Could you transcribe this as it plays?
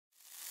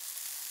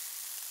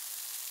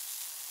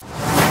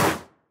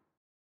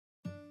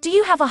Do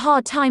you have a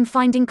hard time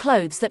finding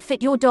clothes that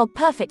fit your dog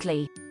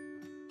perfectly?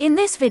 In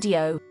this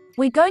video,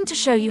 we're going to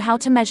show you how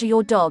to measure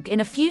your dog in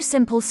a few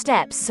simple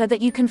steps so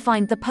that you can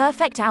find the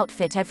perfect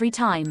outfit every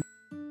time.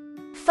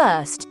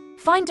 First,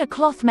 find a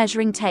cloth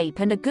measuring tape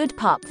and a good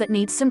pup that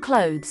needs some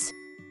clothes.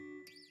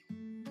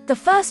 The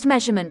first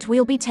measurement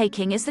we'll be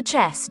taking is the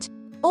chest,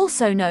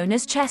 also known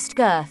as chest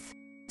girth.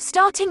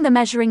 Starting the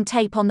measuring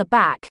tape on the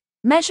back,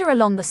 measure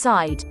along the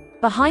side,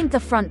 behind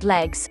the front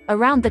legs,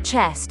 around the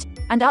chest,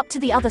 and up to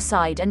the other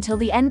side until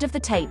the end of the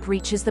tape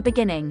reaches the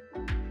beginning.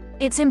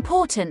 It's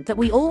important that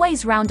we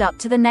always round up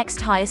to the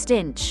next highest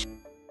inch.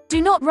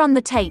 Do not run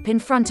the tape in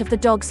front of the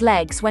dog's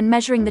legs when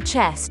measuring the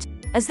chest,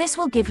 as this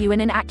will give you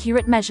an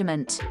inaccurate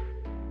measurement.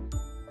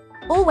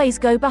 Always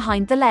go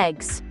behind the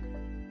legs.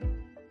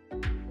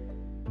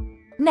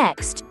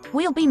 Next,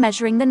 we'll be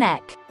measuring the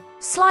neck.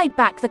 Slide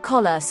back the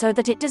collar so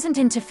that it doesn't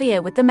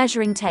interfere with the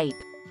measuring tape.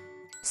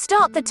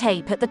 Start the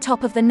tape at the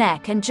top of the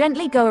neck and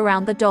gently go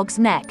around the dog's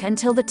neck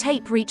until the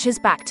tape reaches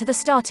back to the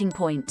starting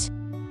point.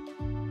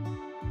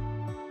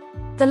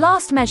 The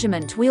last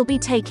measurement we'll be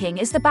taking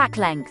is the back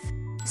length.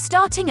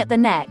 Starting at the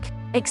neck,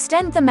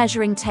 extend the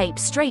measuring tape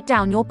straight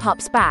down your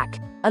pup's back,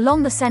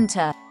 along the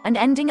center, and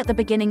ending at the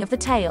beginning of the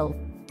tail.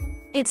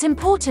 It's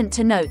important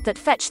to note that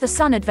Fetch the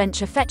Sun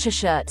Adventure Fetcher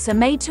shirts are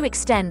made to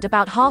extend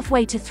about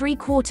halfway to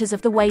 3/4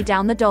 of the way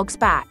down the dog's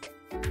back.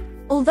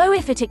 Although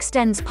if it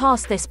extends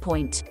past this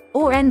point,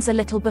 or ends a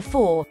little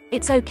before,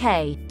 it's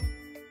okay.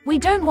 We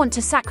don't want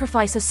to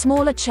sacrifice a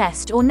smaller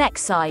chest or neck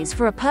size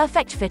for a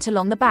perfect fit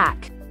along the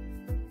back.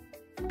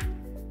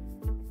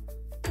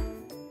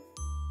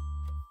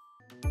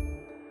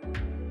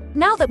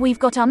 Now that we've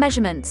got our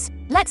measurements,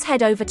 let's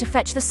head over to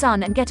Fetch the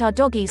Sun and get our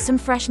doggies some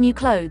fresh new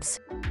clothes.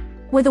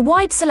 With a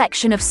wide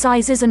selection of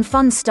sizes and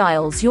fun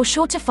styles, you're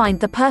sure to find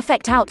the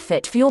perfect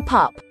outfit for your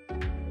pup.